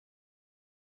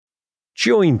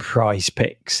Join Prize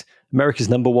Picks, America's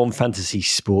 #1 fantasy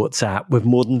sports app with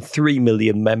more than 3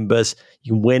 million members.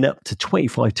 You can win up to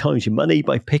 25 times your money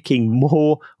by picking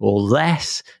more or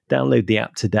less. Download the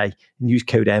app today and use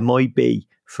code MIB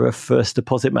for a first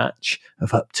deposit match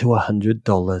of up to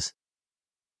 $100.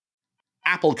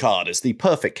 Apple Card is the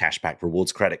perfect cashback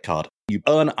rewards credit card. You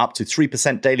earn up to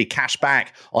 3% daily cash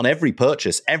back on every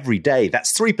purchase every day.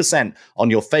 That's 3% on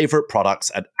your favorite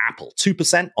products at Apple,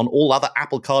 2% on all other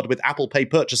Apple Card with Apple Pay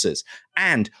purchases,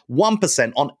 and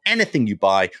 1% on anything you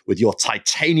buy with your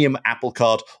titanium Apple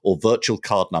Card or virtual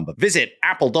card number. Visit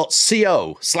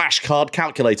apple.co/card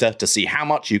calculator to see how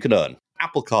much you can earn.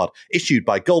 Apple Card issued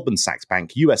by Goldman Sachs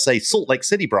Bank USA Salt Lake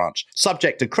City branch.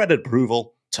 Subject to credit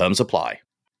approval. Terms apply.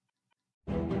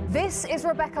 This is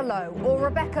Rebecca Lowe, or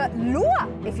Rebecca Lua,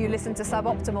 if you listen to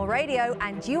Suboptimal Radio,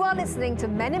 and you are listening to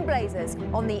Men in Blazers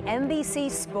on the NBC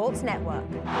Sports Network.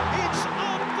 It's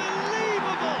unbelievable!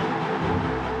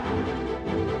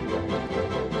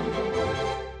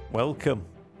 Welcome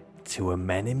to a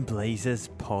Men in Blazers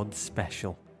pod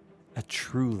special. A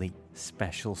truly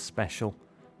special,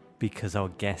 because our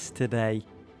guest today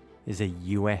is a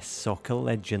US soccer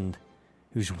legend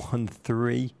who's won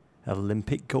 3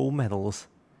 Olympic gold medals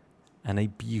and a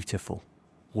beautiful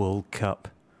World Cup.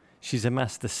 She's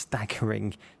amassed a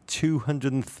staggering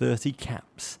 230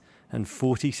 caps and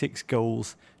 46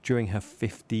 goals during her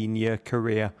 15-year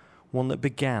career, one that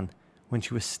began when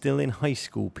she was still in high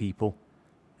school, people,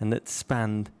 and that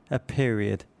spanned a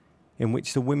period in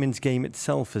which the women's game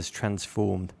itself has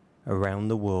transformed around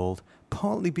the world,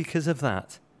 partly because of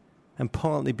that, and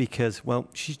partly because, well,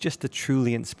 she's just a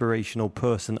truly inspirational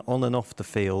person on and off the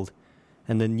field.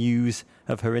 And the news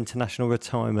of her international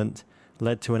retirement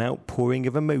led to an outpouring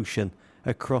of emotion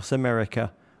across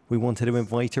America. We wanted to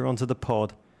invite her onto the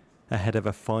pod ahead of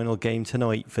a final game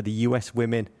tonight for the US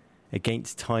women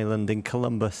against Thailand in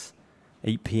Columbus,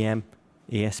 8 p.m.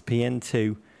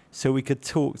 ESPN2, so we could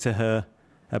talk to her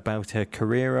about her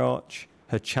career arch,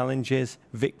 her challenges,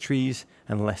 victories,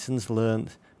 and lessons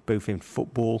learned both in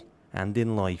football and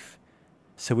in life.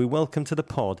 So we welcome to the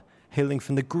pod, hailing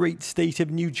from the great state of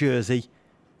New Jersey,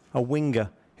 a winger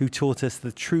who taught us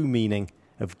the true meaning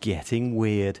of getting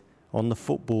weird on the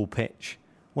football pitch.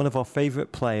 One of our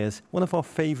favourite players, one of our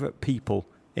favourite people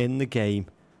in the game,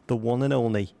 the one and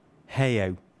only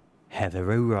Heyo, Heather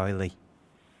O'Reilly.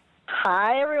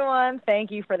 Hi, everyone.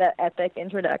 Thank you for that epic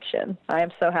introduction. I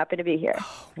am so happy to be here.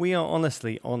 We are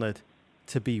honestly honoured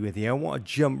to be with you. I want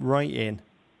to jump right in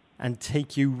and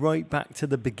take you right back to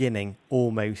the beginning,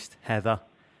 almost, Heather.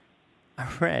 I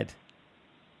read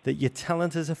that your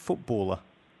talent as a footballer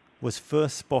was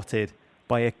first spotted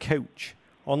by a coach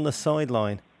on the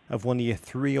sideline of one of your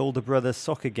 3 older brothers'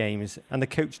 soccer games, and the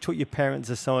coach took your parents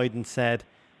aside and said,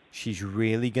 "She's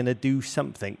really going to do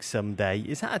something someday."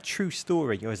 Is that a true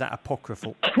story, or is that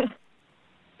apocryphal? I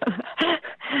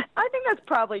think that's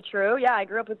probably true. Yeah, I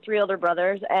grew up with 3 older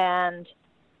brothers, and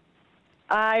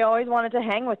I always wanted to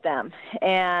hang with them.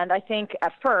 And I think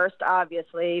at first,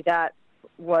 obviously, that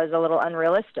was a little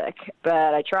unrealistic,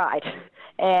 but I tried.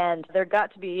 And there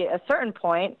got to be a certain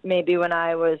point, maybe when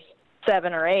I was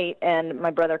 7 or 8 and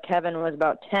my brother Kevin was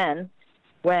about 10,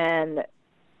 when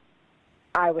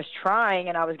I was trying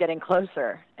and I was getting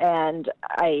closer. And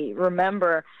I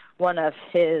remember one of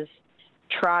his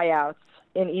tryouts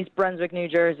in East Brunswick, New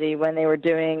Jersey, when they were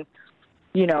doing,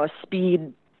 a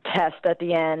speed test at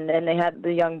the end, and they had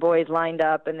the young boys lined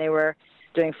up and they were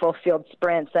doing full field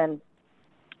sprints. And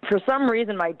for some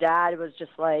reason, my dad was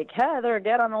just like, "Heather,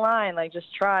 get on the line,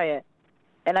 just try it."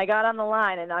 And I got on the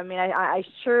line, and I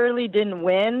surely didn't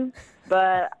win,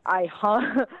 but I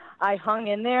hung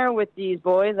in there with these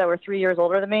boys that were 3 years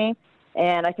older than me,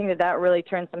 and I think that really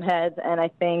turned some heads. And I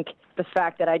think the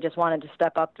fact that I just wanted to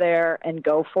step up there and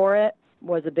go for it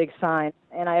was a big sign.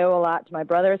 And I owe a lot to my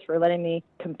brothers for letting me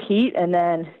compete. And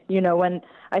then, when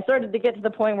I started to get to the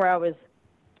point where I was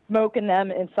smoking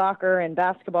them in soccer and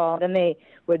basketball, then they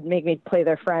would make me play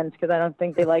their friends, because I don't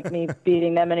think they like me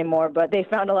beating them anymore. But they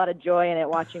found a lot of joy in it,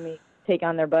 watching me take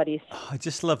on their buddies. I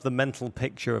just love the mental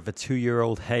picture of a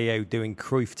 2-year-old Heyo doing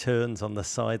Cruyff turns on the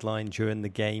sideline during the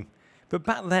game. But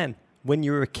back then, when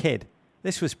you were a kid,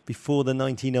 this was before the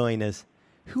 99ers,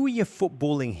 who were your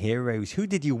footballing heroes? Who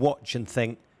did you watch and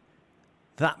think,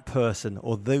 that person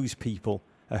or those people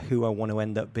are who I want to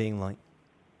end up being like?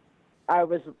 I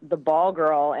was the ball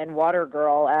girl and water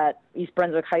girl at East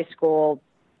Brunswick High School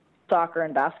soccer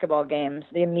and basketball games.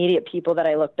 The immediate people that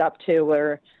I looked up to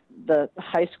were the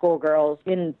high school girls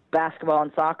in basketball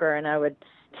and soccer, and I would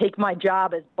take my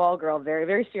job as ball girl very,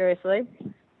 very seriously,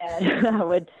 and I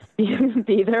would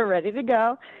be there ready to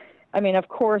go. I mean, of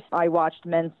course, I watched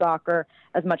men's soccer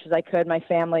as much as I could. My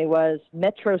family was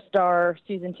MetroStar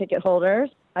season ticket holders.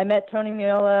 I met Tony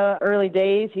Meola early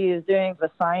days. He was doing the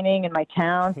signing in my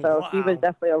town, so he was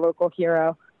definitely a local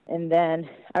hero. And then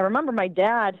I remember my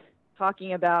dad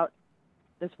talking about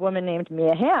this woman named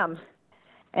Mia Hamm.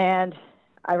 And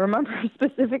I remember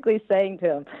specifically saying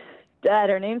to him, Dad,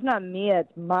 her name's not Mia,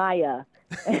 it's Maya.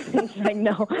 And he's like,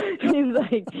 no.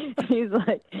 He's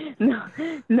like,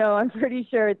 no, I'm pretty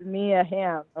sure it's Mia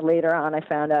Hamm. Later on, I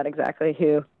found out exactly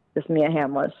who this Mia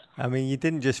Hamm was. I mean, you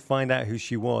didn't just find out who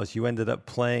she was. You ended up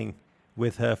playing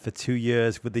with her for 2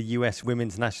 years with the U.S.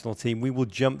 women's national team. We will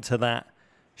jump to that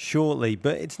shortly.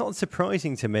 But it's not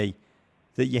surprising to me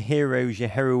that your heroes, your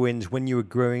heroines, when you were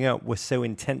growing up, were so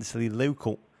intensely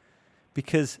local.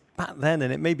 Because back then,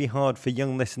 and it may be hard for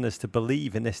young listeners to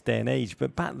believe in this day and age,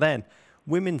 but back then,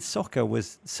 women's soccer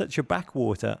was such a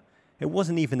backwater. It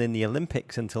wasn't even in the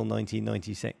Olympics until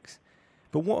 1996.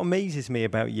 But what amazes me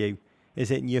about you is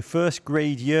that in your first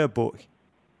grade yearbook,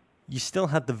 you still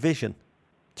had the vision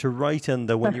to write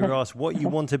under when you were asked what you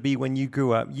want to be when you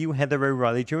grew up. You, Heather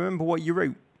O'Reilly, do you remember what you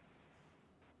wrote?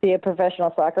 Be a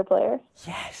professional soccer player?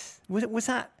 Yes. Was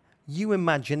that you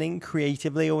imagining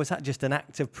creatively, or was that just an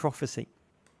act of prophecy?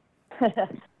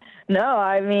 No,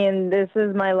 I mean, this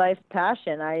is my life's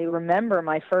passion. I remember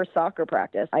my first soccer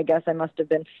practice. I guess I must have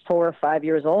been 4 or 5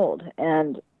 years old.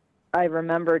 And I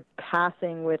remembered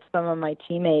passing with some of my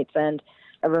teammates, and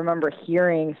I remember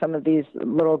hearing some of these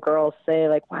little girls say,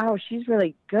 like, wow, she's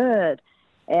really good.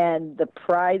 And the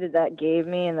pride that gave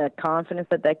me and the confidence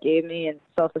that gave me and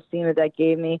self-esteem that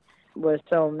gave me was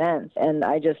so immense. And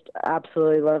I just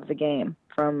absolutely loved the game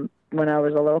from when I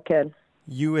was a little kid.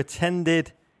 You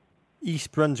attended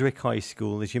East Brunswick High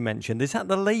School, as you mentioned. Is that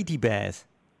the Lady Bears?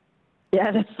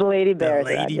 Yeah, that's the Lady Bears.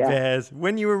 The Lady Bears.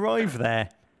 When you arrived there,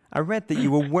 I read that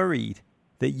you were worried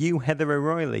that you, Heather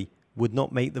O'Reilly, would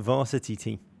not make the varsity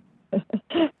team.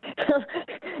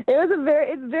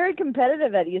 It's very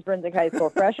competitive at East Brunswick High School.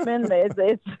 Freshmen,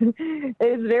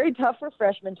 it's very tough for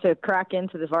freshmen to crack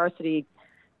into the varsity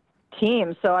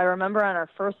team. So I remember on our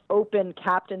first open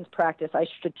captain's practice, I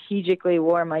strategically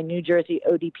wore my New Jersey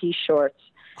ODP shorts.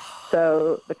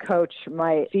 So the coach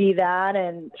might see that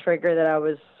and trigger that I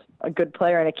was a good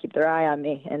player and to keep their eye on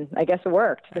me. And I guess it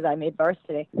worked because I made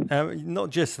varsity. Not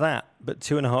just that, but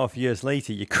 2.5 years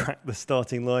later, you cracked the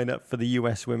starting lineup for the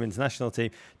U.S. women's national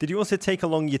team. Did you also take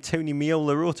along your Tony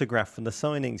Meola autograph from the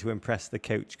signing to impress the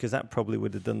coach? Because that probably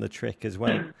would have done the trick as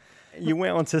well. You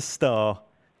went on to star.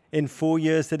 In 4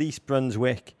 years at East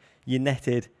Brunswick, you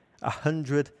netted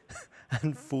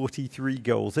 143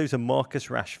 goals. Those are Marcus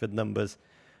Rashford numbers.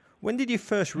 When did you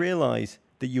first realise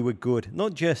that you were good?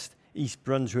 Not just East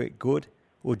Brunswick good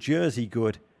or Jersey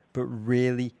good, but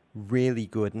really, really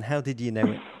good. And how did you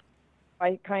know it?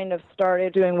 I kind of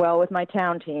started doing well with my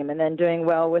town team and then doing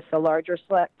well with the larger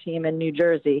select team in New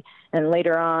Jersey, and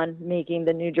later on making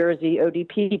the New Jersey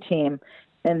ODP team,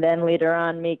 and then later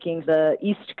on making the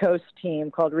East Coast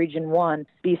team called Region 1,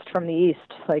 Beast from the East,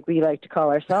 like we like to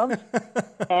call ourselves.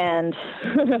 And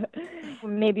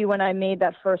maybe when I made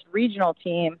that first regional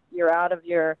team, you're out of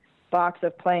your box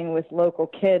of playing with local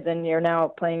kids, and you're now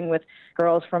playing with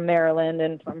girls from Maryland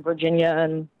and from Virginia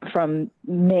and from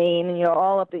Maine, and,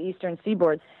 all up the eastern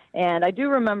seaboard. And I do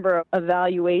remember an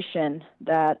evaluation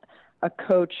that a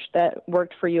coach that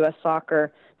worked for U.S.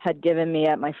 Soccer had given me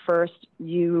at my first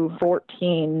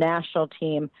U14 national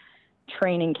team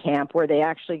training camp, where they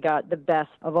actually got the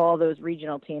best of all those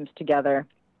regional teams together.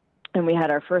 And we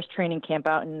had our first training camp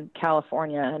out in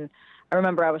California, and I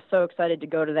remember I was so excited to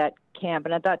go to that camp.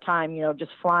 And at that time,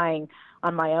 just flying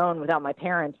on my own without my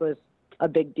parents was a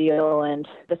big deal. And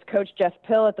this coach, Jeff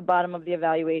Pill, at the bottom of the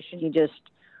evaluation, he just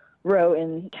wrote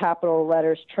in capital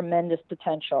letters, tremendous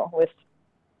potential, with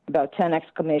about 10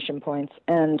 exclamation points.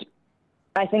 And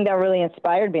I think that really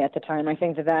inspired me at the time. I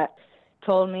think that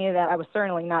told me that I was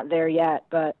certainly not there yet,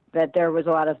 but that there was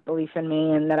a lot of belief in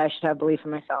me and that I should have belief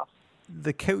in myself.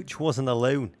 The coach wasn't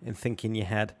alone in thinking you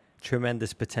had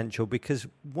tremendous potential, because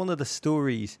one of the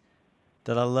stories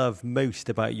that I love most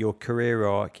about your career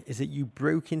arc is that you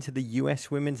broke into the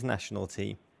US women's national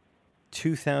team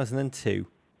 2002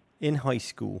 in high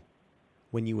school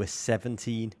when you were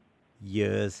 17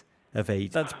 years of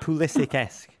age. That's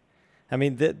Pulisic-esque. I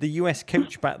mean, the US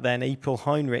coach back then, April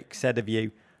Heinrich, said of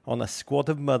you, on a squad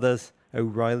of mothers,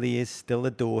 O'Reilly is still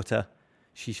a daughter.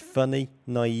 She's funny,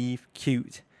 naive,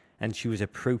 cute, and she was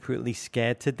appropriately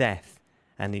scared to death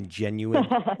and in genuine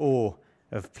awe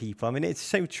of people. I mean, it's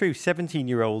so true.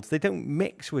 17-year-olds, they don't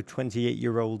mix with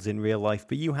 28-year-olds in real life,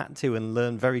 but you had to and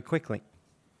learn very quickly.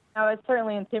 I was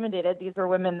certainly intimidated. These were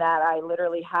women that I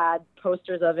literally had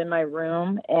posters of in my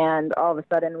room, and all of a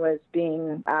sudden was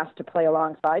being asked to play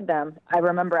alongside them. I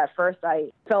remember at first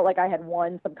I felt like I had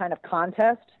won some kind of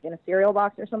contest in a cereal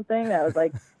box or something. That was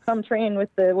like, come train with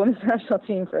the women's national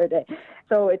team for a day.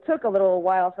 So it took a little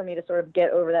while for me to sort of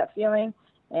get over that feeling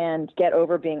and get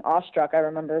over being awestruck. I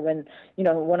remember when,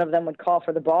 one of them would call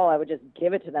for the ball, I would just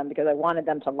give it to them because I wanted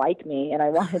them to like me and I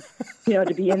wanted,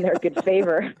 to be in their good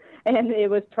favor. And it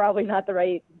was probably not the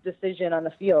right decision on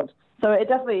the field. So it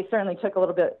certainly took a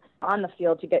little bit on the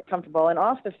field to get comfortable. And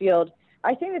off the field,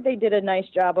 I think that they did a nice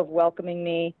job of welcoming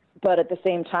me, but at the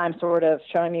same time sort of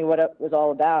showing me what it was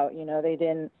all about. They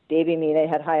didn't baby me. They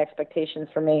had high expectations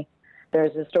for me.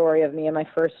 There's a story of me in my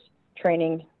first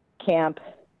training camp,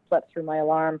 slept through my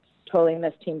alarm, totally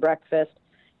missed team breakfast,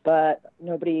 but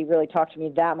nobody really talked to me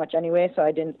that much anyway, so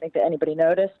I didn't think that anybody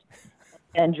noticed.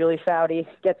 And Julie Foudy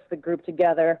gets the group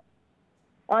together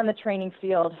on the training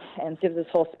field and gives this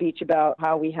whole speech about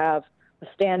how we have a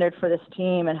standard for this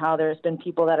team and how there's been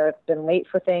people that have been late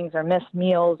for things or missed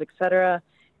meals, etc.,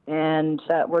 and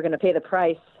that we're going to pay the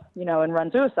price, and run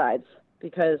suicides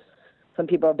because some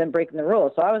people have been breaking the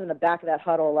rules. So I was in the back of that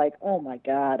huddle like, oh, my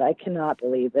God, I cannot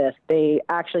believe this. They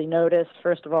actually noticed,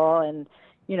 first of all, and,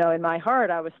 in my heart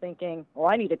I was thinking, well,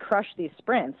 I need to crush these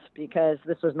sprints because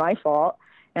this was my fault,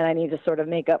 and I need to sort of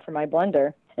make up for my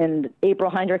blunder. And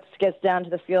April Heinrichs gets down to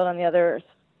the field on the other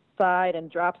side and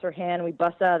drops her hand. We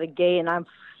bust out of the gate, and I'm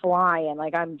flying.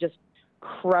 Like, I'm just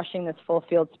crushing this full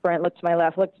field sprint. Look to my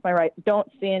left, look to my right.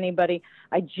 Don't see anybody.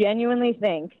 I genuinely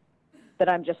think that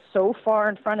I'm just so far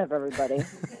in front of everybody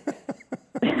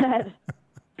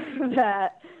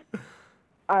that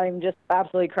I'm just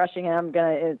absolutely crushing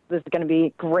it. This is going to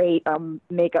be great.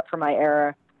 Make up for my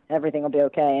error. Everything will be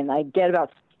okay. And I get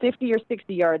about 50 or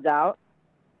 60 yards out,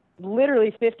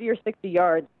 literally 50 or 60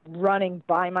 yards running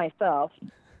by myself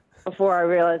before I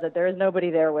realized that there is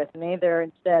nobody there with me. They're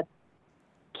instead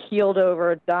keeled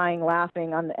over, dying,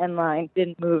 laughing on the end line,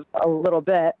 didn't move a little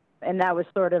bit. And that was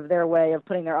sort of their way of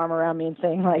putting their arm around me and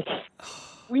saying, like,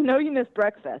 we know you missed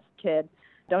breakfast, kid.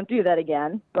 Don't do that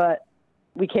again, but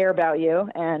we care about you,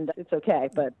 and it's okay.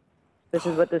 But this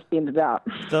is what this team's about.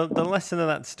 The lesson of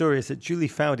that story is that Julie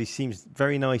Foudy seems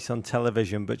very nice on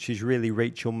television, but she's really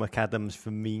Rachel McAdams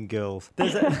from Mean Girls.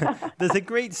 There's a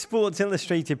great Sports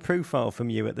Illustrated profile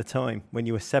from you at the time when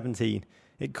you were 17.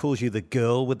 It calls you the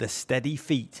girl with the steady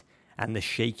feet and the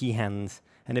shaky hands.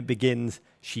 And it begins,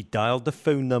 she dialed the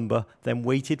phone number, then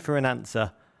waited for an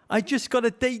answer. I just got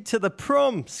a date to the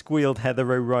prom, squealed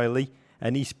Heather O'Reilly,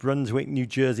 an East Brunswick, New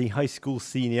Jersey high school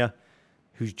senior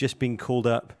who's just been called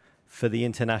up for the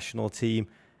international team.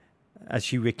 As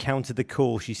she recounted the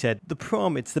call, she said, the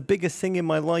prom, it's the biggest thing in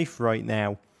my life right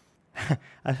now.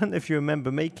 I don't know if you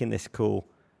remember making this call,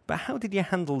 but how did you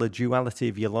handle the duality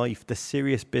of your life, the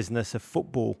serious business of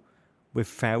football with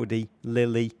Foudy,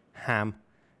 Lily, Ham,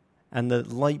 and the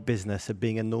light business of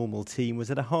being a normal team? Was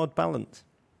it a hard balance?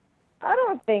 I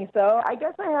don't think so. I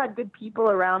guess I had good people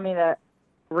around me that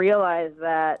realized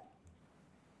that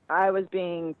I was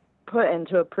being put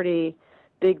into a pretty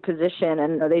big position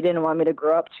and they didn't want me to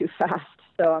grow up too fast.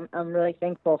 So I'm really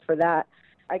thankful for that.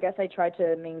 I guess I tried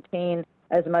to maintain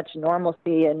as much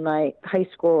normalcy in my high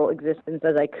school existence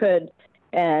as I could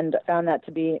and found that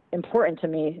to be important to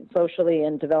me socially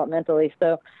and developmentally.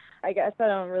 So I guess I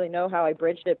don't really know how I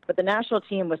bridged it, but the national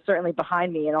team was certainly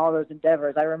behind me in all those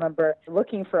endeavors. I remember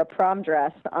looking for a prom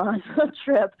dress on a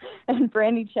trip, and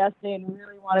Brandi Chastain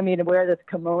really wanted me to wear this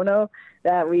kimono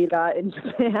that we got in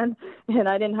Japan, and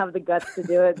I didn't have the guts to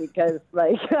do it because,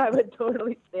 I would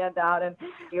totally stand out, and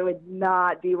it would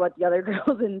not be what the other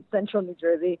girls in central New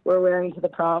Jersey were wearing to the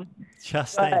prom.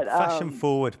 Chastain, fashion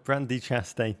forward, Brandi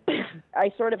Chastain.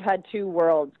 I sort of had two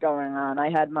worlds going on.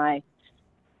 I had my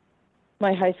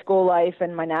high school life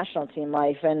and my national team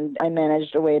life, and I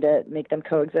managed a way to make them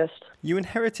coexist. You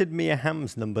inherited Mia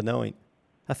Hamm's number 9.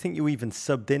 I think you even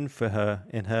subbed in for her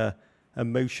in her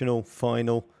emotional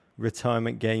final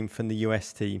retirement game from the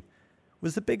US team.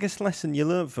 Was the biggest lesson you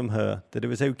learned from her that it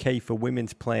was okay for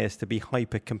women's players to be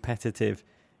hyper-competitive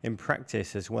in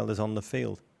practice as well as on the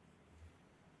field?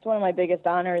 It's one of my biggest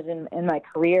honors in my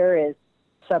career is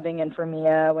subbing in for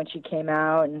Mia when she came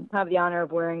out and have the honor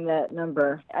of wearing that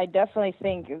number. I definitely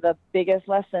think the biggest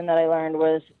lesson that I learned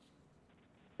was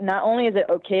not only is it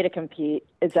okay to compete,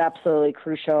 it's absolutely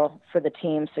crucial for the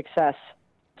team's success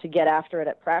to get after it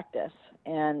at practice.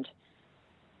 And,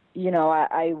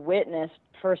 I witnessed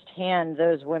firsthand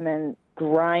those women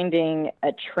grinding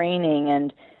at training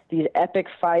and these epic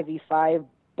 5v5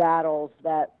 battles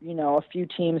that, a few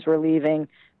teams were leaving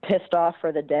pissed off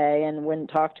for the day and wouldn't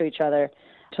talk to each other.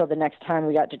 till the next time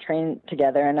we got to train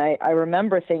together. And I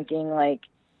remember thinking, like,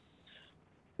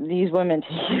 these women,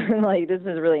 like, this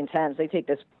is really intense. They take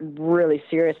this really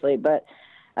seriously. But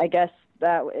I guess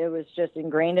that it was just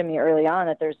ingrained in me early on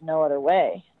that there's no other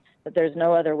way, that there's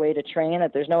no other way to train,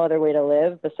 that there's no other way to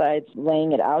live besides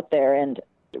laying it out there. And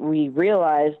we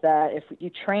realized that if you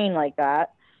train like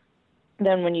that,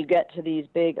 then when you get to these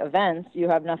big events, you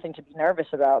have nothing to be nervous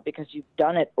about because you've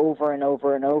done it over and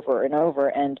over and over and over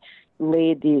and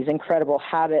laid these incredible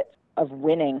habits of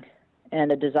winning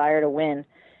and a desire to win.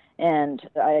 And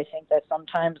I think that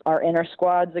sometimes our inner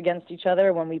squads against each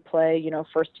other, when we play, you know,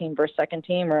 first team versus second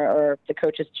team, or the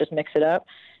coaches just mix it up,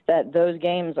 that those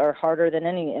games are harder than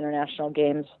any international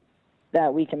games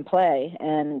that we can play.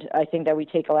 And I think that we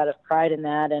take a lot of pride in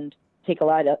that and take a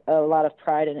lot of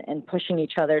pride in pushing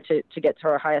each other to get to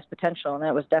our highest potential. And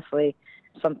that was definitely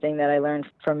something that I learned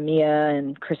from Mia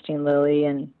and Christine Lilly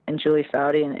and Julie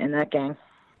Foudy and that gang.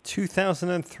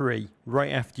 2003,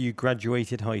 right after you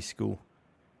graduated high school,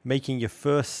 making your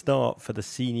first start for the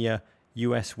senior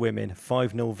US women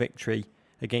 5-0 victory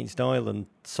against Ireland,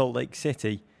 Salt Lake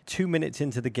City. 2 minutes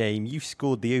into the game, you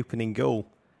scored the opening goal,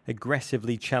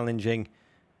 aggressively challenging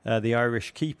the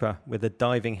Irish keeper with a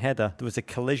diving header. There was a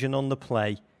collision on the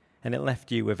play, and it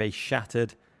left you with a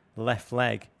shattered left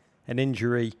leg, an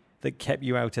injury that kept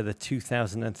you out of the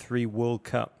 2003 World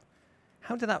Cup.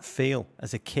 How did that feel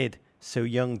as a kid, so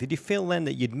young? Did you feel then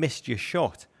that you'd missed your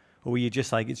shot? Or were you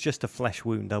just like, it's just a flesh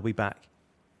wound, I'll be back?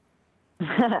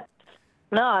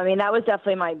 No, I mean, that was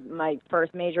definitely my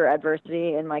first major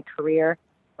adversity in my career.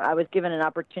 I was given an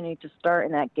opportunity to start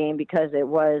in that game because it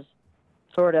was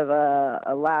sort of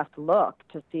a last look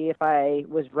to see if I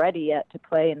was ready yet to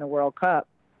play in the World Cup.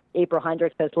 April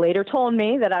Hendricks has later told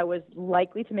me that I was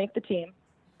likely to make the team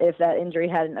if that injury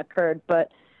hadn't occurred.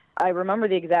 But I remember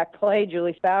the exact play.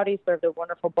 Julie Foudy served a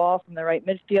wonderful ball from the right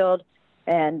midfield.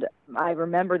 And I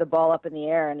remember the ball up in the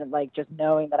air and, like, just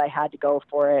knowing that I had to go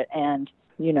for it and,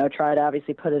 you know, try to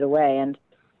obviously put it away. And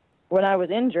when I was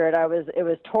injured, it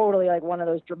was totally like one of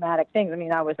those dramatic things. I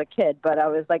mean, I was a kid, but I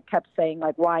was like, kept saying,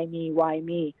 like, why me, why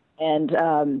me?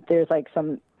 And there's like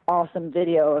some awesome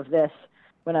video of this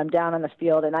when I'm down on the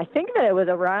field. And I think that it was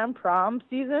around prom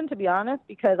season, to be honest,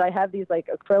 because I have these like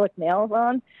acrylic nails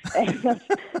on.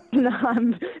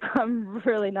 And I'm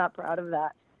really not proud of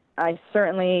that. I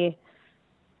certainly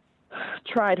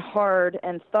tried hard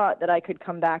and thought that I could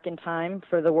come back in time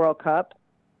for the World Cup.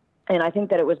 And I think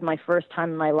that it was my first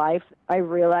time in my life. I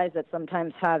realized that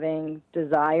sometimes having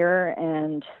desire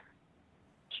and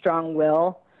strong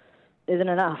will isn't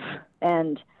enough.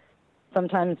 And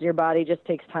sometimes your body just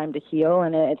takes time to heal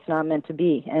and it's not meant to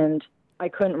be. And I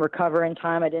couldn't recover in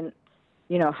time. I didn't,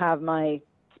 you know, have my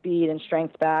speed and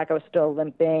strength back. I was still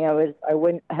limping. I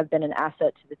wouldn't have been an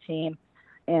asset to the team.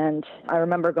 And I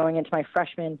remember going into my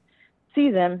freshman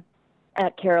season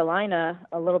at Carolina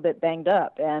a little bit banged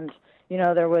up. And, you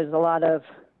know, there was a lot of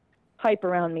hype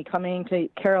around me coming to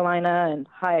Carolina and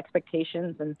high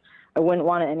expectations, and I wouldn't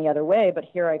want it any other way. But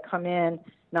here I come in,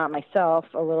 not myself,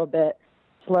 a little bit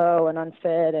slow and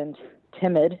unfit and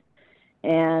timid.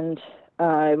 And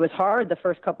it was hard the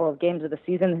first couple of games of the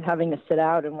season, having to sit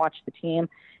out and watch the team.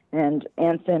 And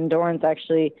Anson Dorrance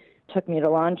actually took me to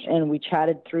lunch and we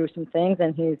chatted through some things,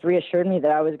 and he reassured me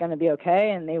that I was going to be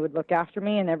okay and they would look after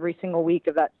me. And every single week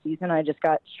of that season, I just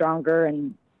got stronger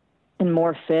and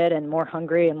more fit and more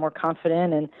hungry and more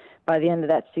confident. And by the end of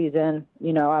that season,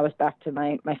 you know, I was back to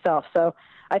myself. So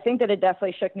I think that it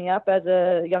definitely shook me up as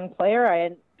a young player. I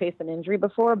hadn't faced an injury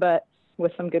before, but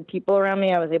with some good people around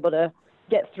me, I was able to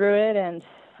get through it. And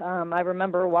I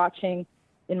remember watching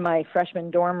in my freshman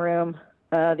dorm room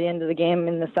the end of the game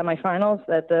in the semifinals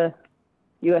that the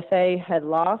USA had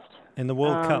lost. In the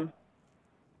World Cup?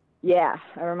 Yeah,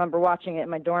 I remember watching it in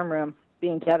my dorm room,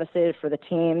 being devastated for the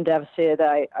team, devastated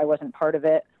that I wasn't part of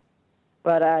it.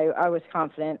 But I was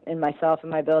confident in myself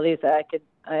and my abilities that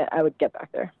I would get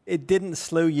back there. It didn't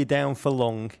slow you down for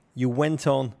long. You went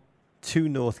on to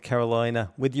North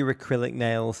Carolina with your acrylic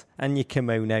nails and your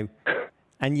kimono,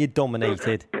 and you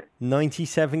dominated.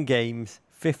 97 games,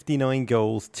 59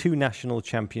 goals, 2 national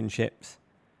championships.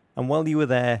 And while you were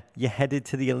there, you headed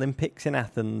to the Olympics in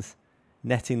Athens,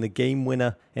 netting the game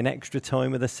winner in extra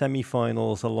time of the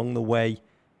semi-finals along the way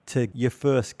to your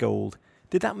first gold.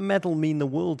 Did that medal mean the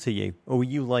world to you? Or were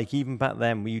you like, even back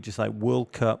then, were you just like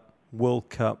World Cup, World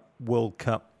Cup, World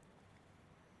Cup?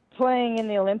 Playing in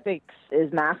the Olympics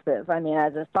is massive. I mean,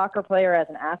 as a soccer player, as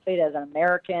an athlete, as an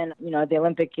American, you know, the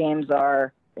Olympic Games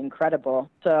are incredible.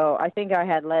 So I think I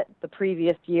had let the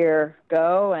previous year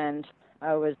go, and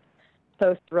I was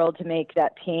so thrilled to make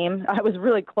that team. I was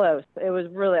really close. It was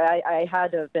really, I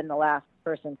had to have been the last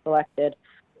person selected.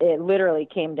 It literally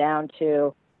came down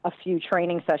to a few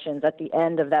training sessions at the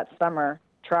end of that summer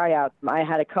tryout. I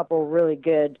had a couple really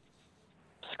good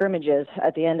scrimmages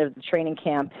at the end of the training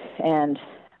camp and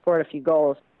scored a few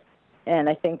goals. And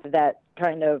I think that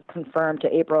kind of confirmed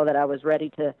to April that I was ready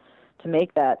to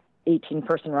make that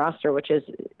 18-person roster, which is,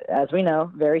 as we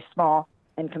know, very small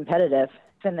and competitive.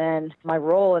 And then my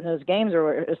role in those games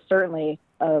is certainly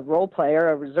a role player,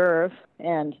 a reserve.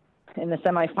 And in the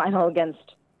semifinal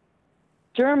against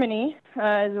Germany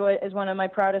is one of my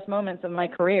proudest moments of my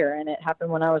career. And it happened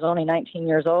when I was only 19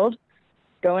 years old.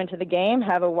 Go into the game,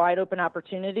 have a wide-open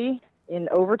opportunity in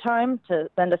overtime to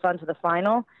send us on to the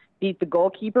final, beat the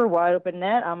goalkeeper, wide-open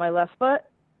net on my left foot,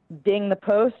 ding the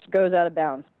post, goes out of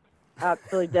bounds.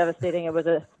 Absolutely devastating. It was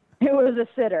a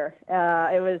sitter.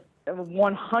 It was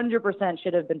 100%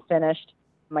 should have been finished.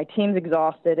 My team's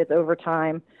exhausted. It's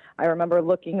overtime. I remember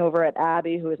looking over at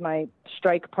Abby, who was my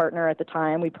strike partner at the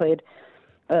time. We played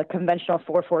a conventional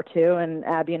 4-4-2, and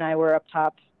Abby and I were up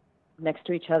top next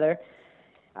to each other.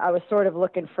 I was sort of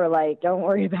looking for, like, don't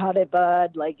worry about it,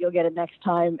 bud. Like, you'll get it next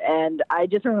time. And I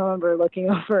just remember looking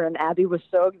over, and Abby was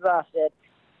so exhausted,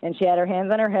 and she had her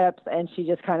hands on her hips, and she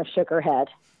just kind of shook her head.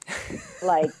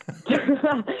 Like,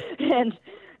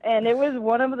 and it was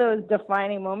one of those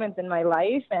defining moments in my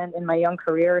life and in my young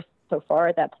career so far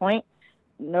at that point.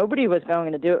 Nobody was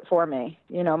going to do it for me.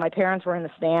 You know, my parents were in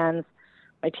the stands.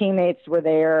 My teammates were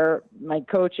there. My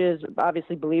coaches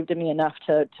obviously believed in me enough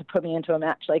to put me into a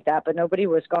match like that, but nobody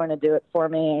was going to do it for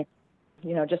me.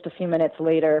 You know, just a few minutes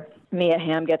later, Mia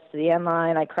Hamm gets to the end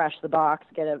line. I crash the box,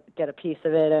 get a piece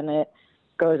of it, and it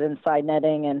goes inside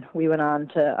netting, and we went on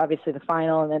to obviously the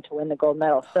final and then to win the gold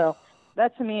medal. So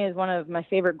that to me is one of my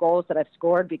favorite goals that I've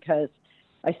scored, because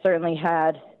I certainly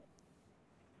had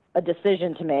a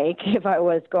decision to make if I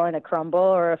was going to crumble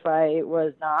or if I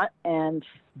was not. And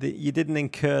you didn't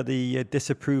incur the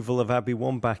disapproval of Abby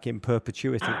Wambach in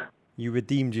perpetuity. You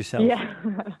redeemed yourself. Yeah.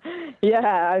 Yeah,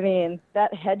 I mean,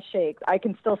 that head shake, I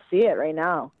can still see it right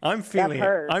now. I'm feeling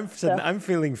it. I'm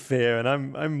feeling fear, and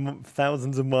I'm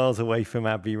thousands of miles away from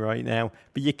Abby right now.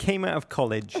 But you came out of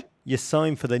college. You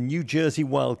signed for the New Jersey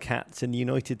Wildcats in the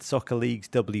United Soccer League's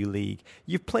W League.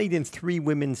 You've played in 3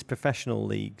 women's professional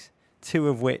leagues, 2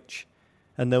 of which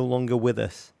are no longer with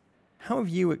us. How have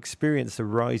you experienced the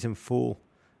rise and fall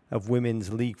of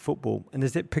women's league football? And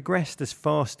has it progressed as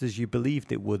fast as you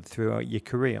believed it would throughout your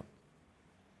career?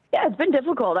 Yeah, it's been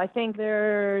difficult. I think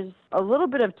there's a little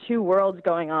bit of 2 worlds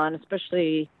going on,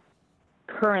 especially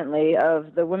currently,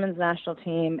 of the women's national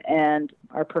team and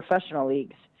our professional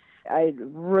leagues. I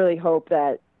really hope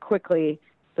that quickly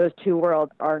those 2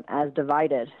 worlds aren't as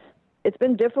divided. It's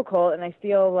been difficult, and I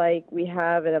feel like we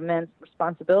have an immense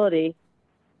responsibility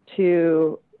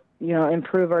to, you know,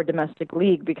 improve our domestic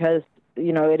league, because,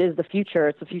 you know, it is the future.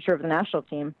 It's the future of the national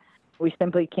team. We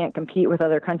simply can't compete with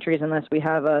other countries unless we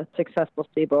have a successful,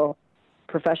 stable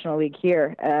professional league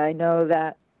here. I know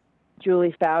that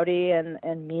Julie Foudy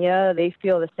and Mia, they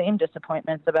feel the same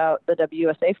disappointments about the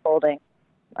WUSA folding.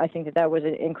 I think that was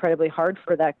incredibly hard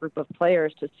for that group of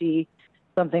players to see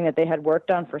something that they had worked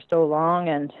on for so long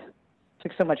and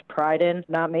took so much pride in,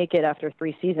 not make it after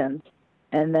 3 seasons.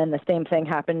 And then the same thing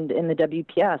happened in the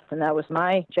WPS, and that was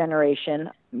my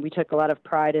generation. We took a lot of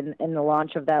pride in the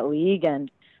launch of that league, and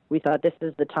we thought this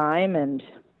is the time, and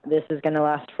this is going to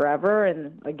last forever.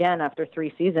 And again, after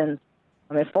 3 seasons,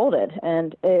 it folded.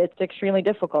 And it's extremely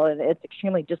difficult, and it's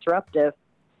extremely disruptive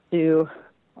to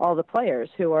all the players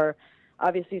who are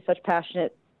obviously such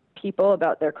passionate people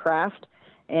about their craft.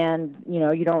 And, you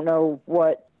know, you don't know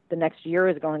what the next year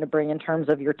is going to bring in terms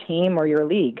of your team or your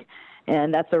league.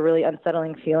 And that's a really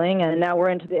unsettling feeling. And now we're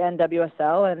into the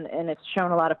NWSL, and it's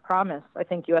shown a lot of promise. I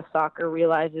think U.S. Soccer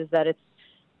realizes that it's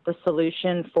the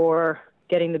solution for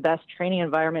getting the best training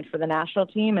environment for the national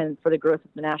team and for the growth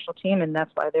of the national team, and that's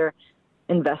why they're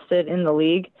invested in the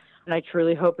league. And I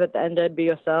truly hope that the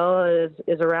NWSL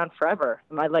is around forever.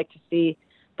 I'd like to see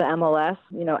the MLS,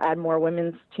 you know, add more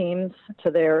women's teams to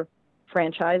their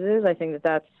franchises. I think that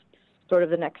that's sort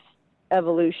of the next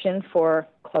evolution for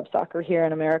club soccer here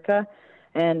in America.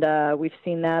 And we've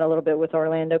seen that a little bit with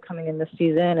Orlando coming in this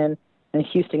season and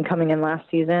Houston coming in last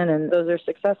season, and those are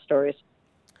success stories.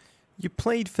 You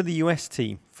played for the US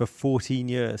team for 14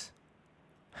 years.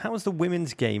 How has the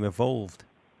women's game evolved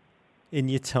in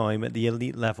your time at the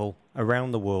elite level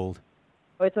around the world?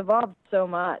 It's evolved so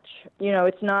much. You know,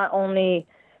 it's not only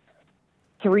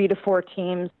 3 to 4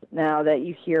 teams now that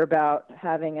you hear about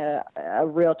having a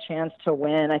real chance to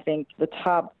win. I think the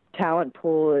top talent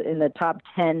pool in the top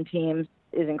 10 teams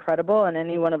is incredible, and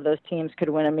any one of those teams could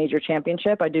win a major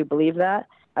championship. I do believe that.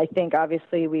 I think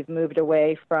obviously we've moved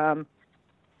away from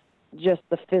just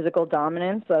the physical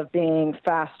dominance of being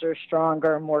faster,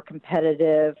 stronger, more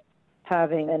competitive,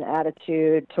 having an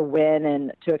attitude to win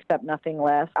and to accept nothing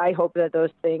less. I hope that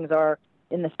those things are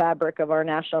in the fabric of our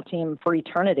national team for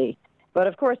eternity. But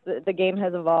of course, the game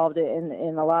has evolved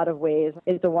in a lot of ways.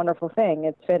 It's a wonderful thing.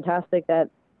 It's fantastic that,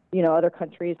 other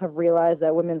countries have realized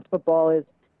that women's football is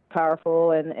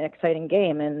powerful and an exciting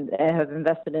game and have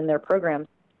invested in their programs.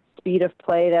 Speed of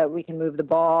play, that we can move the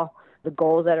ball, the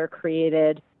goals that are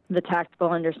created, the tactical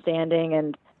understanding,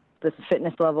 and the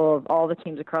fitness level of all the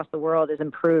teams across the world is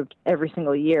improved every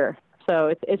single year.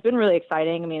 So it's been really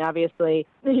exciting. I mean, obviously,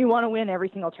 you want to win every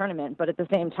single tournament, but at the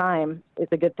same time,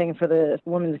 it's a good thing for the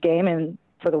women's game and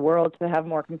for the world to have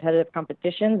more competitive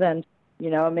competitions. And,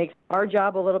 it makes our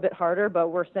job a little bit harder, but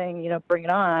we're saying, bring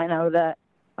it on. I know that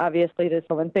obviously this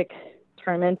Olympic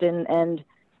tournament and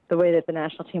the way that the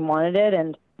national team wanted it,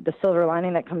 and the silver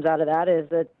lining that comes out of that is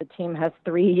that the team has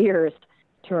 3 years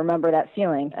to remember that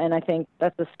feeling. And I think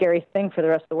that's the scariest thing for the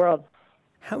rest of the world.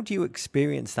 How do you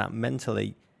experience that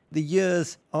mentally? The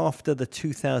years after the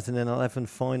 2011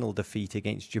 final defeat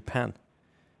against Japan,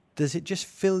 does it just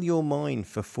fill your mind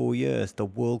for 4 years? The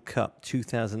World Cup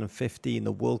 2015,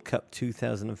 the World Cup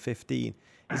 2015.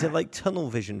 Is it like tunnel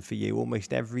vision for you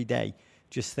almost every day,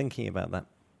 just thinking about that?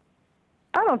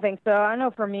 I don't think so. I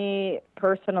know for me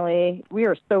personally, we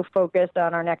are so focused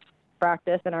on our next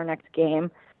practice and our next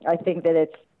game. I think that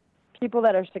it's people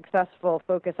that are successful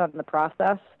focus on the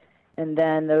process, and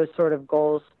then those sort of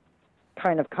goals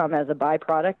kind of come as a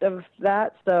byproduct of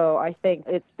that. So I think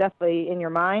it's definitely in your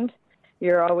mind.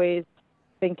 You're always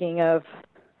thinking of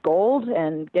gold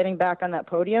and getting back on that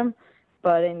podium,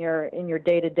 but in your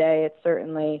day-to-day, it's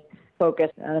certainly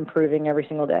focused on improving every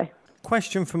single day.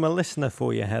 Question from a listener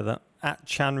for you, Heather, at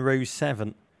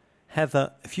ChanRose7.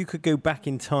 Heather, if you could go back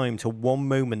in time to one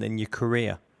moment in your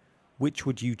career, which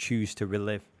would you choose to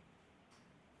relive?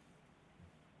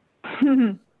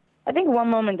 I think one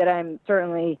moment that I'm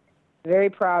certainly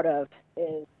very proud of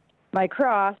is my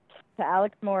cross to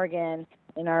Alex Morgan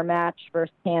in our match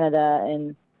versus Canada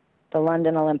in the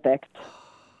London Olympics,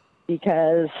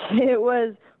 because it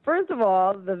was, first of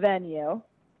all, the venue.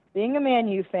 Being a Man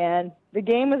U fan, the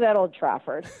game was at Old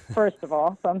Trafford, first of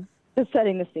all, so I'm just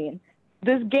setting the scene.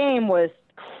 This game was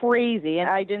crazy, and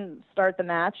I didn't start the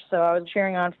match, so I was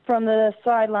cheering on from the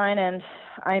sideline, and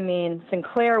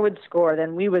Sinclair would score,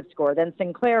 then we would score, then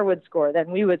Sinclair would score,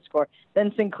 then we would score,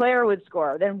 then Sinclair would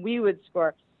score, then we would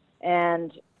score,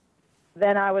 and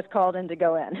then I was called in to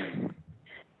go in.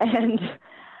 And,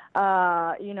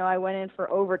 I went in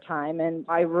for overtime, and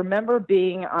I remember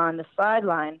being on the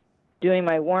sideline doing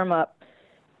my warm-up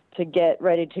to get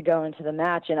ready to go into the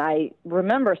match, and I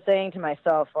remember saying to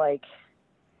myself,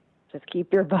 just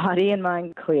keep your body and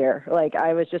mind clear.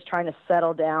 I was just trying to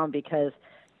settle down because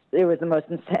it was the most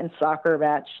intense soccer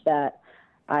match that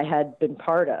I had been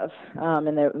part of,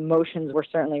 and the emotions were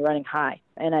certainly running high.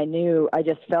 And I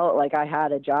just felt like I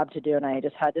had a job to do, and I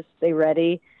just had to stay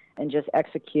ready and just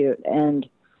execute. And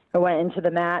I went into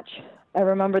the match. I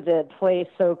remember the play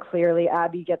so clearly.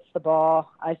 Abby gets the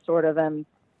ball. I sort of am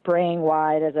spraying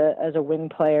wide as a wing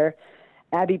player.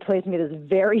 Abby plays me this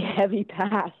very heavy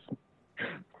pass.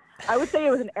 I would say it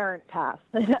was an errant pass.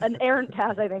 An errant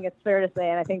pass, I think it's fair to say,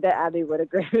 and I think that Abby would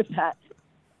agree with that.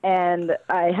 And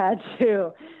I had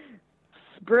to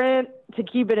sprint to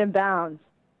keep it in bounds.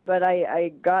 But I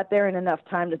got there in enough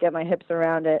time to get my hips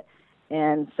around it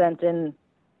and sent in,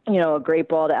 a great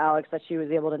ball to Alex that she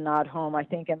was able to nod home, I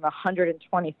think, in the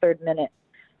 123rd minute.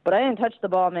 But I didn't touch the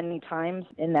ball many times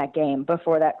in that game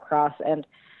before that cross. And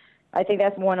I think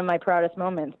that's one of my proudest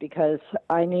moments because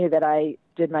I knew that I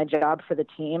did my job for the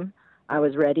team. I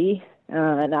was ready.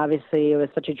 And obviously it was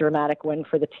such a dramatic win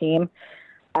for the team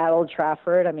at Old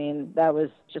Trafford. That was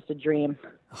just a dream.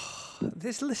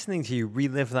 Just listening to you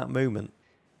relive that moment,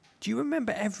 do you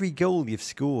remember every goal you've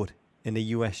scored in a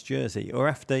US jersey? Or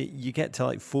after you get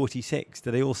to 46,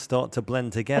 do they all start to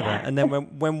blend together? And then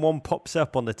when one pops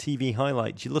up on the TV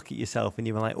highlights, you look at yourself and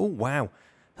you're like, oh, wow,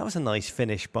 that was a nice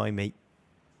finish by me.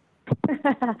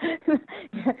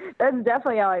 That's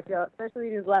definitely how I feel, especially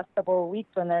these last couple of weeks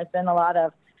when there's been a lot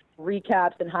of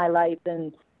recaps and highlights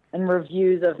and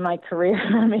reviews of my career.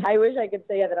 I wish I could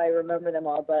say that I remember them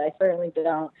all, but I certainly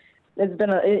don't. It's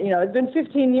been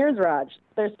 15 years, Raj.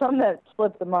 There's some that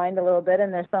slip the mind a little bit,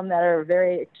 and there's some that are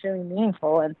very extremely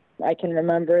meaningful. And I can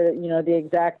remember, the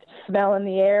exact smell in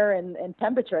the air and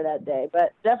temperature that day,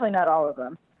 but definitely not all of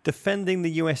them. Defending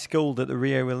the US gold at the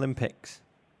Rio Olympics,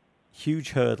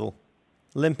 huge hurdle.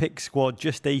 Olympic squad,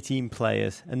 just 18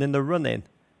 players. And in the run-in,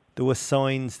 there were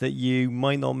signs that you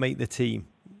might not make the team.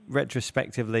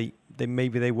 Retrospectively,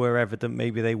 maybe they were evident,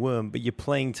 maybe they weren't, but your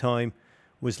playing time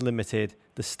was limited.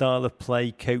 The style of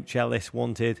play Coach Ellis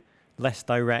wanted, less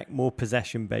direct, more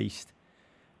possession-based.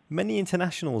 Many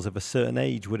internationals of a certain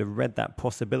age would have read that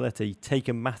possibility,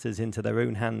 taken matters into their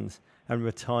own hands and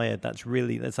retired.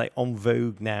 That's like en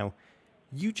vogue now.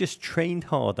 You just trained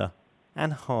harder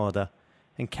and harder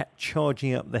and kept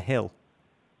charging up the hill.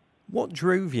 What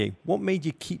drove you? What made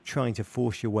you keep trying to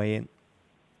force your way in?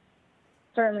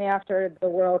 Certainly after the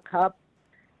World Cup,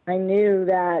 I knew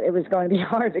that it was going to be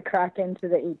hard to crack into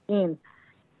the 18.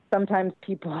 Sometimes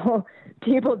people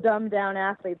dumb down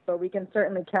athletes, but we can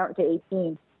certainly count to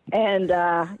 18. And,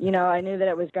 I knew that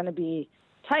it was going to be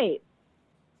tight.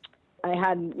 I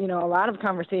had, a lot of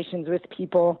conversations with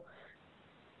people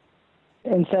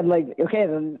and said, okay,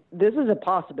 then this is a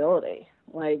possibility.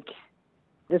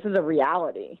 This is a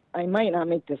reality. I might not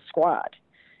make this squad.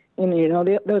 And,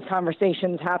 those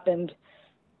conversations happened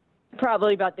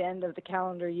probably about the end of the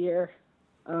calendar year,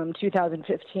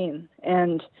 2015.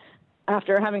 And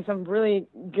after having some really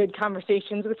good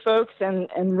conversations with folks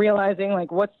and realizing,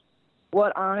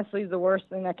 what honestly is the worst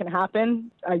thing that can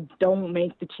happen, I don't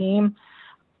make the team.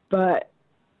 But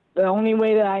the only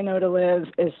way that I know to live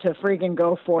is to freaking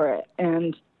go for it.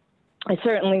 And I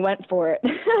certainly went for it.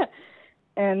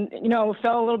 And,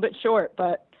 fell a little bit short,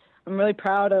 but I'm really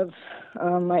proud of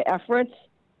my efforts.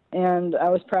 And I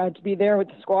was proud to be there with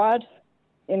the squad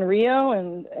in Rio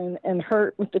and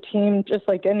hurt with the team, just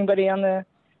like anybody on the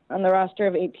roster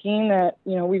of 18, that,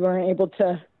 we weren't able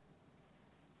to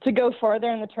go farther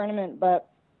in the tournament, but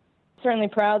certainly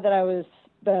proud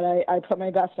that I put my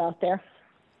best out there.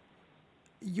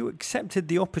 You accepted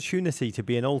the opportunity to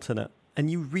be an alternate, and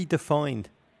you redefined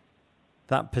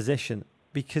that position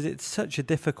because it's such a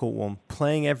difficult one,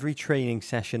 playing every training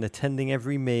session, attending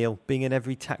every meal, being at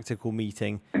every tactical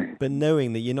meeting, but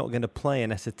knowing that you're not going to play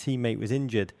unless a teammate was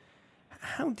injured.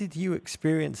 How did you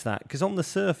experience that? Because on the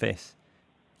surface,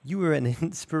 you were an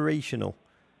inspirational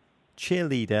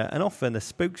cheerleader and often a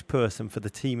spokesperson for the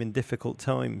team in difficult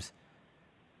times.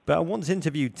 But I once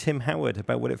interviewed Tim Howard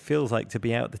about what it feels like to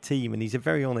be out the team, and he's a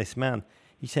very honest man.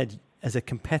 He said, as a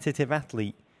competitive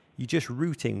athlete, you're just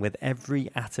rooting with every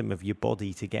atom of your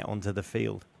body to get onto the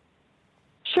field.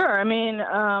 Sure. I mean,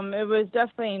 it was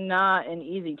definitely not an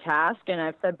easy task. And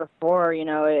I've said before, it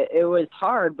was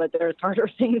hard, but there's harder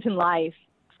things in life.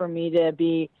 For me to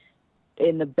be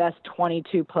in the best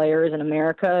 22 players in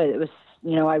America, it was,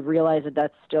 I realized that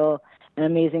that's still an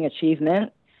amazing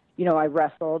achievement. I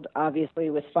wrestled,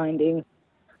 obviously, with finding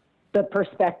the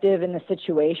perspective in the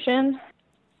situation.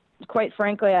 Quite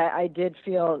frankly, I did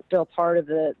feel part of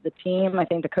the team. I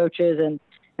think the coaches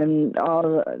and all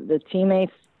the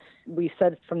teammates, we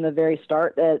said from the very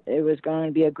start that it was going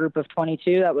to be a group of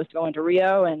 22 that was going to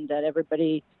Rio, and that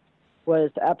everybody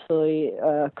was absolutely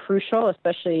crucial,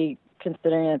 especially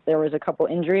considering that there was a couple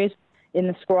injuries in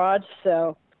the squad.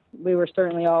 So we were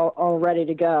certainly all ready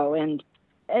to go. And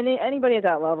anybody at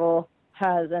that level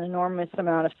has an enormous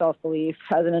amount of self-belief,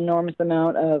 has an enormous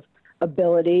amount of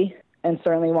ability, and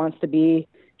certainly wants to be,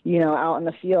 out in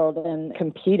the field and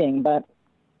competing. But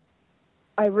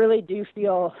I really do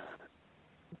feel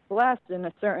blessed in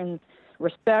a certain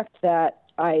respect that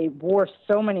I wore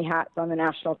so many hats on the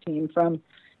national team, from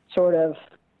sort of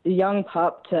the young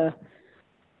pup to,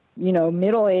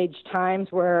 middle-aged times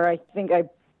where I think I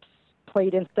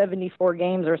played in 74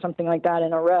 games or something like that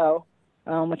in a row,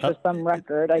 which was some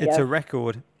record, I guess. It's a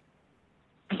record.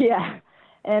 Yeah.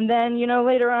 And then,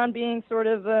 later on being sort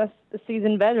of a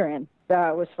seasoned veteran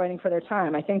that was fighting for their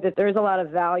time. I think that there's a lot of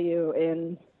value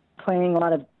in playing a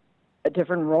lot of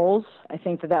different roles. I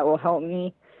think that will help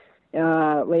me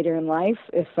later in life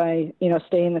if I,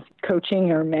 stay in this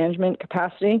coaching or management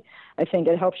capacity. I think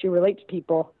it helps you relate to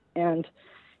people. And,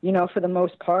 for the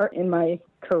most part in my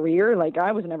career,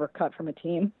 I was never cut from a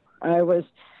team. I was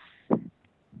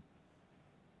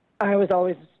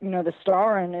always, the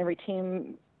star in every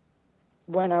team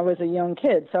when I was a young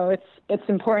kid. So it's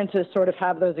important to sort of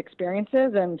have those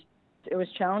experiences, and it was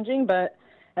challenging, but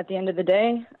at the end of the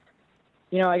day,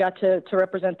 I got to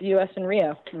represent the U.S. in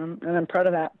Rio, and I'm proud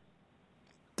of that.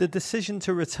 The decision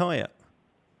to retire,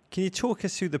 can you talk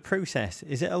us through the process?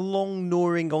 Is it a long,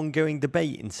 gnawing, ongoing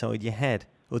debate inside your head?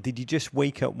 Or did you just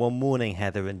wake up one morning,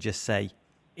 Heather, and just say,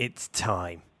 it's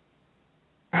time?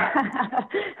 It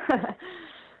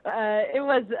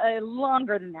was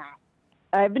longer than that.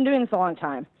 I've been doing this a long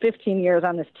time, 15 years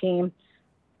on this team.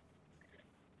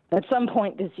 At some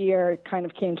point this year, it kind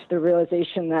of came to the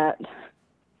realization that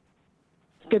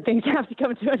good things have to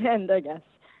come to an end, I guess.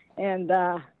 And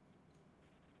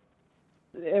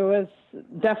it was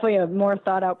definitely a more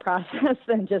thought-out process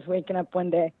than just waking up one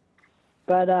day.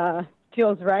 but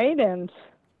feels right, and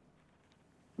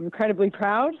I'm incredibly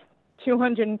proud.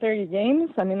 230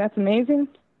 games. I mean, that's amazing.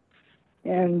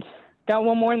 And got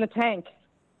one more in the tank.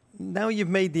 Now you've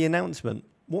made the announcement,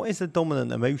 what is the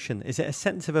dominant emotion? Is it a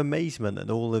sense of amazement at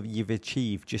all of you've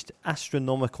achieved, just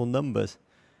astronomical numbers?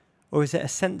 Or is it a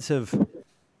sense of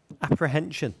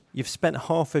apprehension? You've spent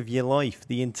half of your life,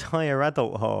 the entire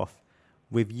adult half,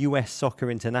 with US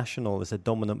Soccer International as a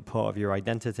dominant part of your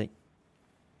identity.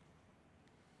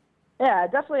 Yeah,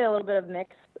 definitely a little bit of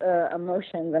mixed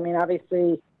emotions. I mean,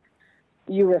 obviously,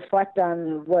 you reflect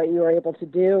on what you were able to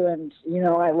do, and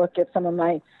I look at some of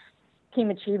my team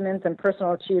achievements and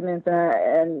personal achievements,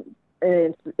 and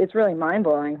it's really mind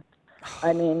blowing.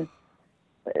 I mean,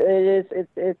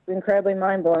 it's incredibly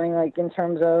mind blowing. Like in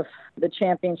terms of the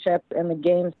championship and the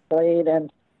games played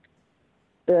and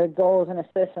the goals and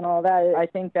assists and all that. I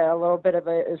think that a little bit of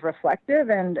it is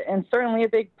reflective, and certainly a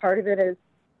big part of it is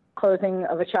closing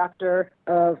of a chapter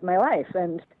of my life,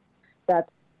 and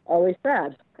that's always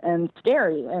sad and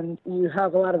scary, and you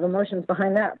have a lot of emotions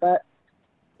behind that, but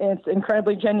it's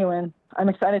incredibly genuine. I'm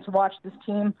excited to watch this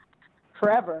team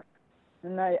forever,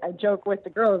 and I joke with the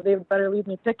girls, they better leave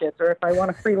me tickets, or if I want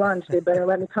a free lunch, they better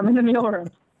let me come in the meal room.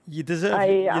 You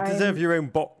deserve your own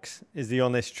box, is the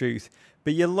honest truth.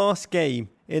 But your last game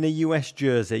in a US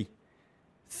jersey,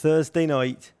 Thursday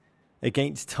night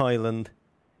against Thailand,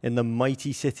 in the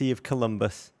mighty city of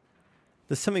Columbus.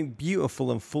 There's something beautiful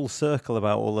and full circle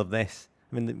about all of this.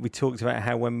 I mean, we talked about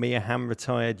how when Mia Hamm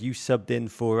retired, you subbed in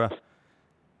for her.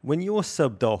 When you're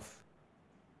subbed off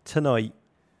tonight,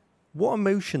 what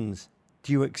emotions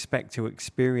do you expect to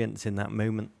experience in that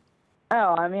moment?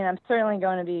 Oh, I mean, I'm certainly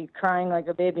going to be crying like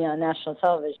a baby on national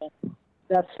television.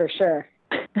 That's for sure.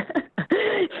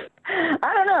 I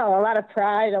don't know, a lot of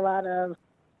pride, a lot of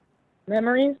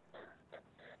memories.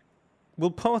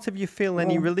 Will part of you feel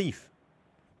any relief?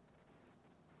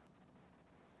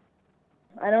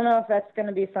 I don't know if that's going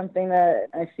to be something that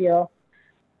I feel,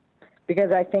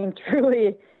 because I think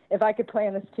truly, if I could play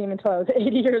in this team until I was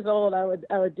 80 years old, I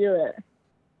would do it.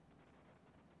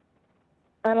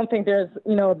 I don't think there's,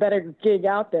 a better gig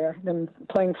out there than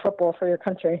playing football for your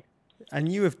country.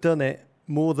 And you have done it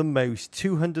more than most.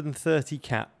 230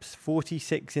 caps,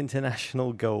 46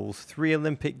 international goals, 3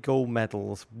 Olympic gold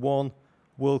medals, 1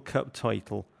 World Cup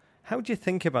title. How do you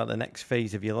think about the next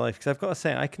phase of your life? Because I've got to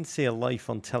say, I can see a life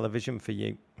on television for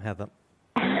you, Heather.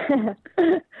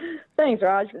 Thanks,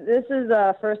 Raj. This is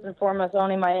first and foremost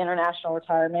only my international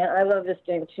retirement. I love this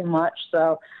game too much,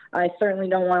 so I certainly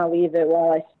don't want to leave it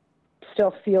while I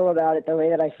still feel about it the way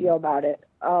that I feel about it.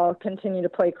 I'll continue to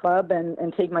play club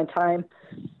and take my time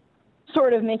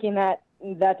sort of making that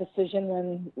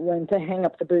decision when to hang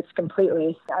up the boots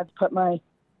completely. I've put my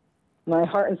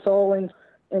heart and soul into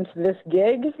this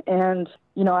gig, and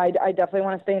I definitely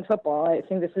want to stay in football. I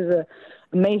think this is an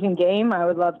amazing game. I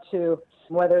would love to,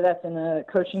 whether that's in a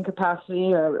coaching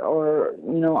capacity or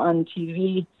on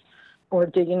TV, or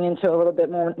digging into a little bit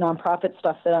more nonprofit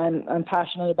stuff that I'm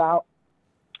passionate about.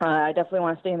 I definitely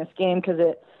want to stay in this game because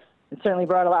it certainly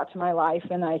brought a lot to my life,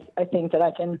 and I think that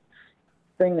I can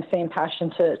bring the same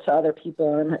passion to other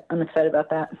people, and I'm excited about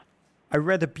that. I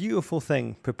read a beautiful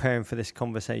thing preparing for this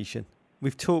conversation.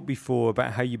 We've talked before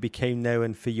about how you became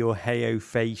known for your hey-oh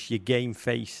face, your game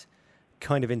face,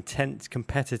 kind of intense,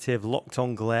 competitive,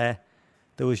 locked-on glare.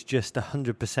 There was just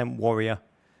 100% warrior.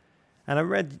 And I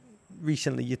read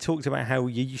recently you talked about how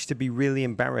you used to be really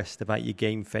embarrassed about your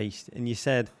game face, and you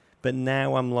said, but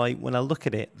now I'm like, when I look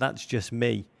at it, that's just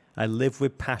me. I live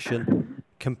with passion,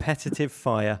 competitive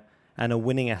fire, and a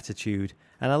winning attitude.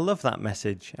 And I love that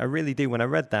message. I really do. When I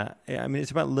read that, I mean,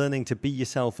 it's about learning to be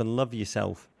yourself and love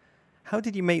yourself. How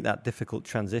did you make that difficult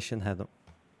transition, Heather?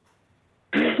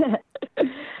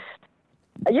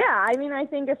 Yeah, I mean, I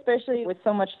think especially with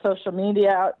so much social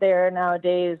media out there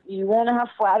nowadays, you want to have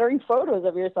flattering photos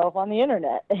of yourself on the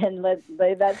internet. And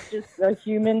that's just a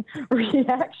human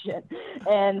reaction.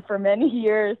 And for many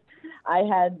years, I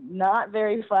had not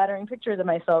very flattering pictures of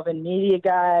myself in media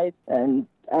guides and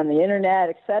on the internet,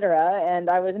 etc. And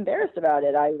I was embarrassed about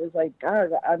it. I was like,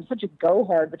 God, I'm such a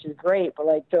go-hard, which is great, but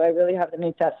like, do I really have to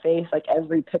make that face like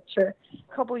every picture?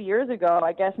 A couple of years ago,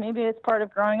 I guess maybe it's part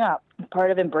of growing up,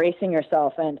 part of embracing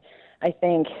yourself. And I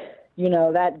think,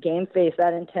 that game face,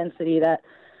 that intensity, that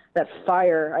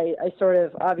fire, I sort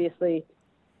of obviously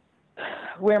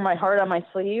wear my heart on my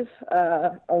sleeve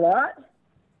a lot.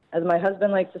 As my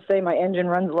husband likes to say, my engine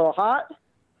runs a little hot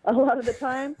a lot of the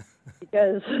time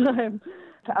because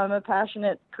I'm a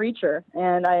passionate creature,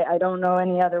 and I don't know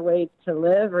any other way to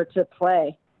live or to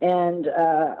play. And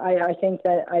I think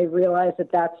that I realized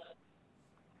that that's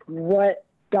what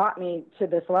got me to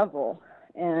this level.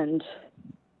 and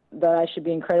that I should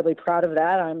be incredibly proud of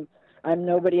that. I'm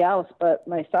nobody else but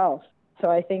myself. So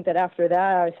I think that after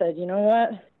that, I said, you know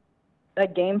what?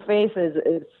 That game face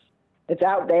it's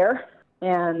out there,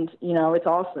 and it's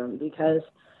awesome because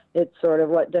it's sort of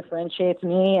what differentiates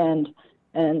me and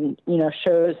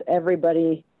shows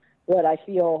everybody what I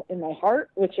feel in my heart,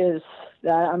 which is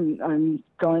that I'm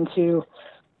going to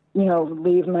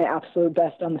leave my absolute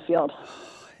best on the field.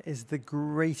 Is the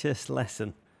greatest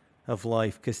lesson of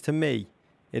life, because to me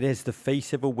it is the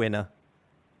face of a winner,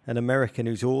 an American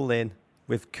who's all in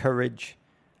with courage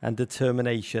and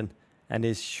determination and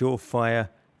is surefire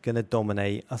going to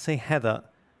dominate. I'll say, Heather,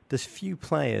 there's few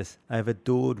players I've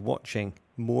adored watching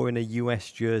more in a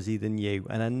US jersey than you,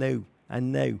 and I know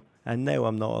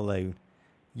I'm not alone.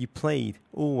 You played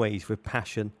always with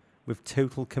passion, with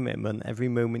total commitment every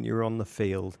moment you're on the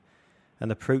field,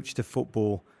 an approach to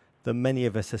football that many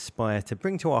of us aspire to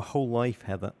bring to our whole life,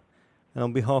 Heather. And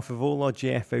on behalf of all our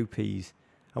GFOPs,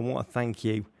 I want to thank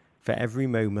you for every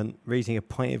moment, raising a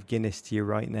pint of Guinness to you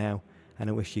right now, and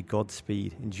I wish you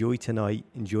Godspeed. Enjoy tonight,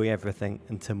 enjoy everything,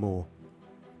 and to more.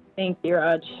 Thank you,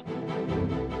 Raj.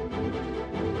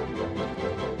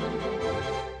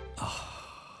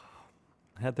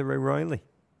 Heather O'Reilly,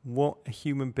 what a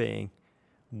human being.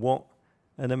 What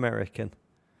an American.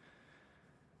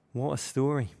 What a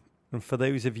story. And for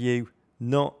those of you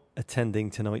not attending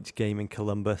tonight's game in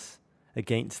Columbus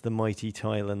against the mighty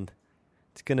Thailand,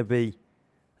 it's going to be,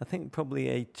 I think, probably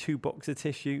a 2 boxer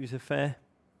tissues affair.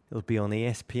 It'll be on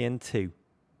ESPN2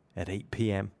 at 8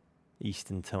 p.m.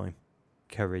 Eastern Time.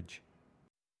 Courage.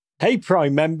 Hey,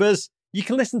 Prime members, you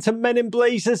can listen to Men in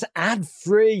Blazers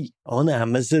ad-free on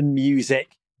Amazon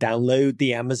Music. Download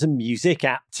the Amazon Music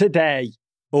app today.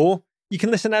 Or you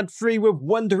can listen ad-free with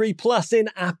Wondery Plus in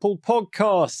Apple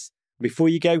Podcasts. Before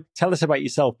you go, tell us about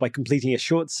yourself by completing a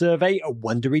short survey at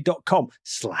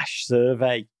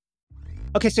Wondery.com/survey.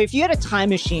 Okay, so if you had a time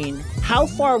machine, how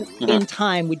far in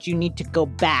time would you need to go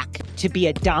back to be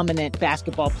a dominant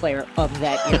basketball player of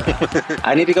that era?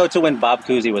 I need to go to when Bob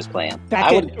Cousy was playing.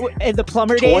 Back in the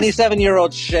plumber days?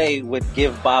 27-year-old Shea would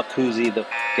give Bob Cousy the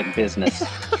fucking business.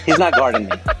 He's not guarding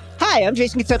me. Hi, I'm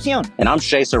Jason Concepcion. And I'm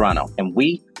Shea Serrano. And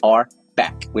we are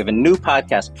back. We have a new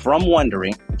podcast from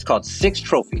Wondery. It's called Six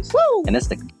Trophies. Woo! And it's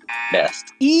the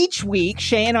best. Each week,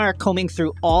 Shea and I are combing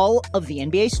through all of the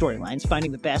NBA storylines,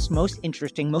 finding the best, most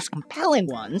interesting, most compelling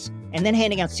ones, and then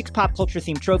handing out 6 pop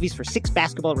culture-themed trophies for 6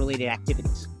 basketball-related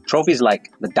activities. Trophies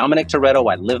like the Dominic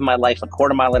Toretto I Live My Life a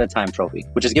Quarter Mile at a Time trophy,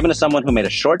 which is given to someone who made a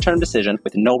short-term decision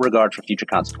with no regard for future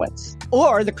consequence.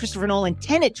 Or the Christopher Nolan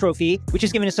Tenet trophy, which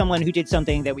is given to someone who did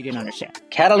something that we didn't understand.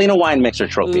 Catalina Wine Mixer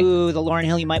trophy. Ooh, the Lauryn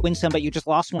Hill You Might Win Some, But You Just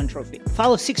Lost One trophy.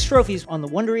 Follow 6 Trophies on the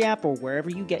Wondery app or wherever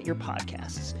you get your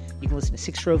podcasts. You can listen to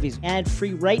 6 Trophies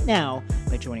ad-free right now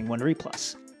by joining Wondery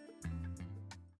Plus.